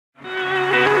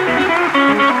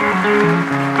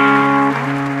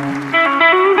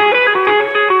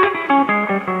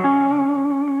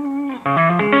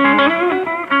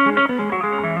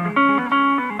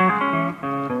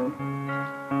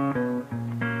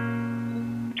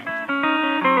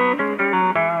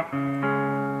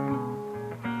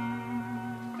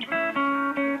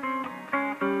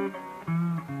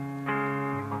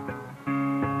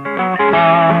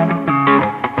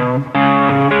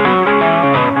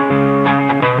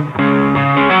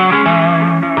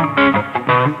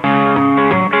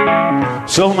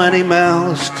So many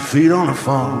mouths to feed on a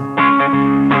farm.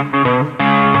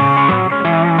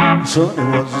 Sonny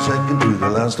was the second to the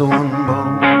last of one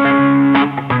born.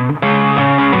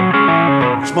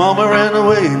 His mama ran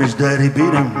away and his daddy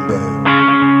beat him bad.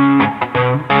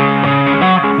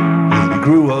 And he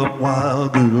grew up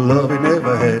wild, good love he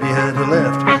never had. He had to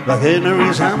left like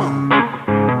Henry's hammer,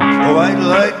 white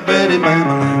like Betty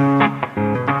Bamalam.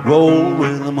 Rolled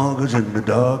with the mortgage in the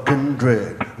dark and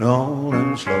dread, and all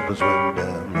them sluggers went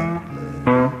down like lead.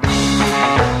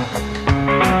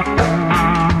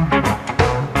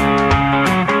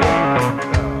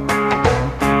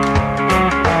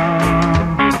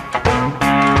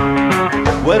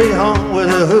 Well, he hung with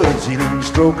the hoods, he didn't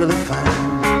stroke of the fan.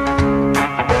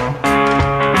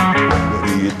 But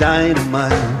he had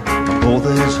dynamite on both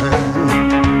of his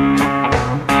hands.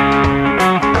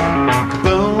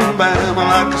 Boom, bam,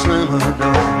 like a slammer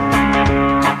door.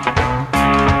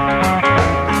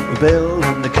 The bell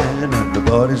and the can and the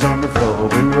bodies on the floor.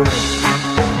 Beware,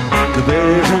 the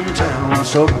bears in town,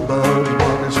 somebody's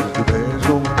bodies with the bears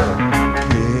going down.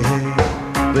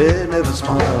 Yeah, bear never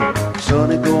smile.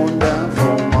 Sonny going down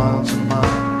for miles and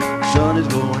miles. Sonny's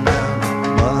going down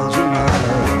miles and miles.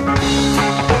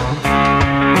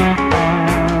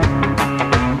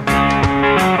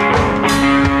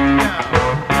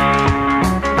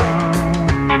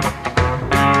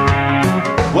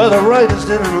 Well, the writers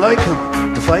didn't like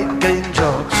him, the fight game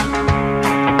jocks.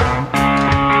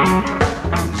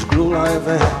 His lowlife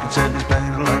act and his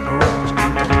band like the rocks.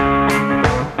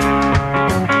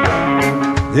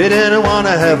 They didn't want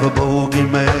to have a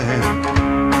bogeyman.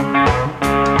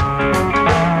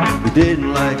 They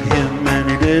didn't like him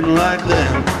and he didn't like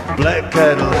them. Black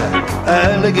Cadillac,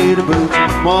 alligator boots,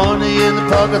 money in the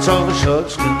pockets of a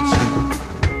sharkskin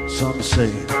suit. Some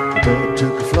say the bird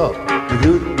took a flop. They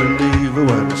couldn't believe it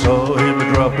when they saw him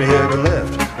drop. He had a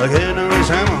left like Henry's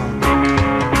hammer,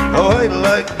 white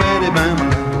like Betty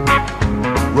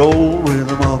Bamalam. Roll with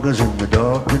the mortgage in the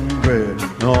dark and dread,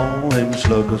 and all them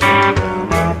sluggers went down.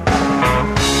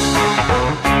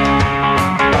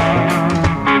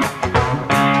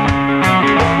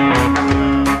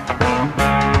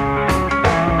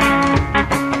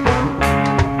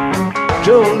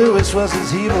 Joe Louis was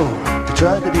his hero, he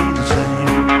tried to be the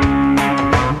same.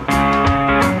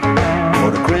 For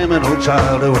the criminal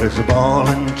child who wears a ball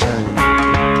and chain.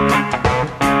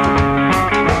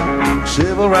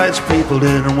 Civil rights people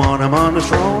didn't want him on the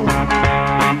throne.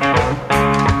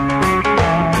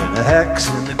 And the hacks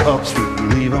and the cops wouldn't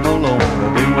leave him alone.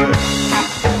 But beware,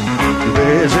 the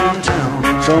bears in town,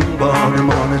 somebody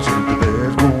monitors the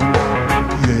bears going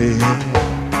down.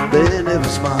 Yeah, they never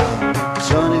smile.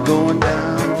 Sonny going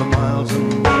down for miles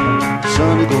and miles.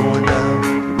 Sonny going down for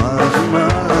miles and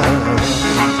miles.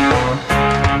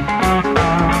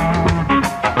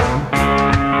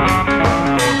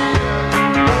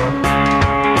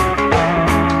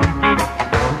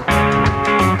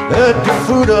 At the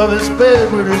foot of his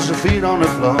bed with his feet on the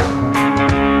floor,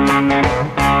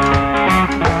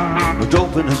 with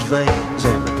dope in his veins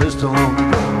and a pistol on the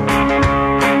door.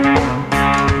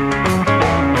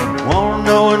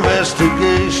 No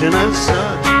investigation as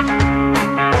such.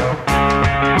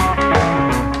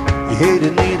 He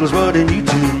hated needles but he knew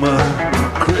too much.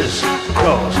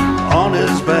 Criss-cross on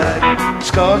his back,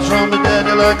 scars from the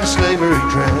daddy like a slavery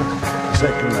track. The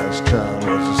second last child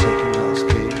was the second last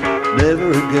king.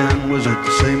 Never again was it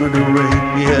the same in the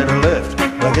rain. He had a left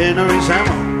like Henry's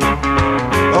hammer,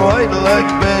 white like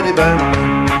Betty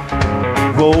Bamalam.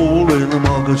 Roll in the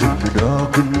mortgage in the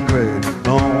dark and dread, and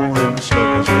all them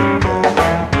sluggers went down.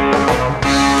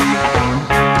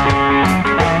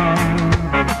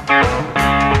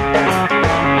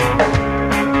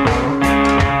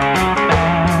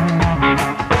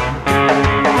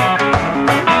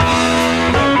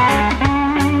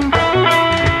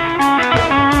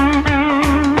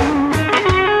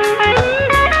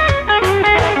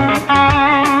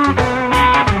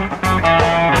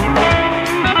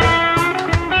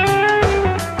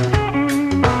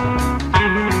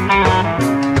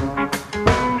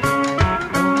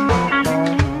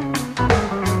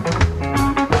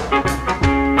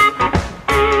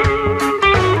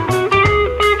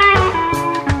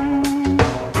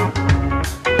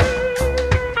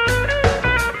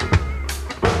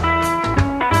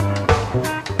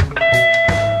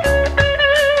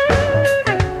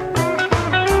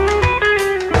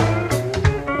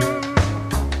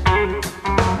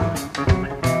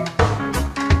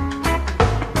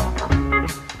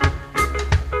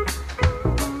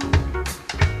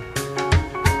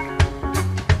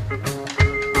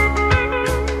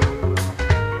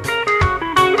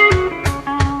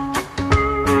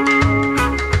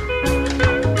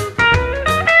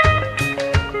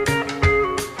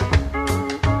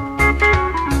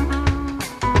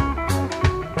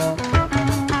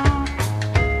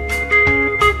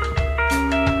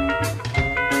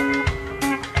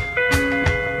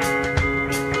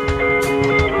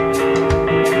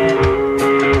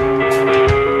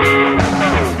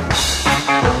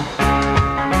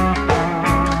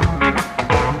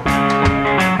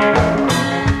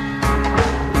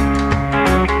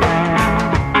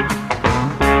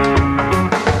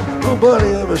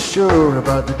 sure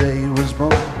about the day he was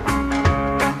born.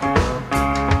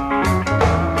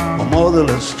 A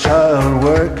motherless child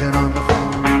working on the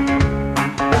farm.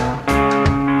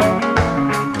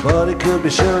 Nobody could be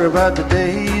sure about the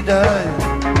day he died.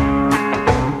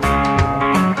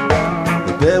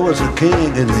 The bear was a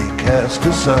king and they cast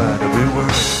aside every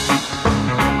word.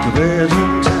 The bear's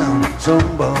in town,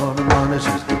 somebody money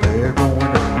says the bear going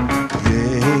down.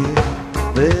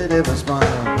 Yeah, they never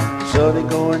smile. Sunny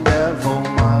going down for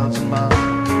miles and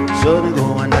miles. Sunny going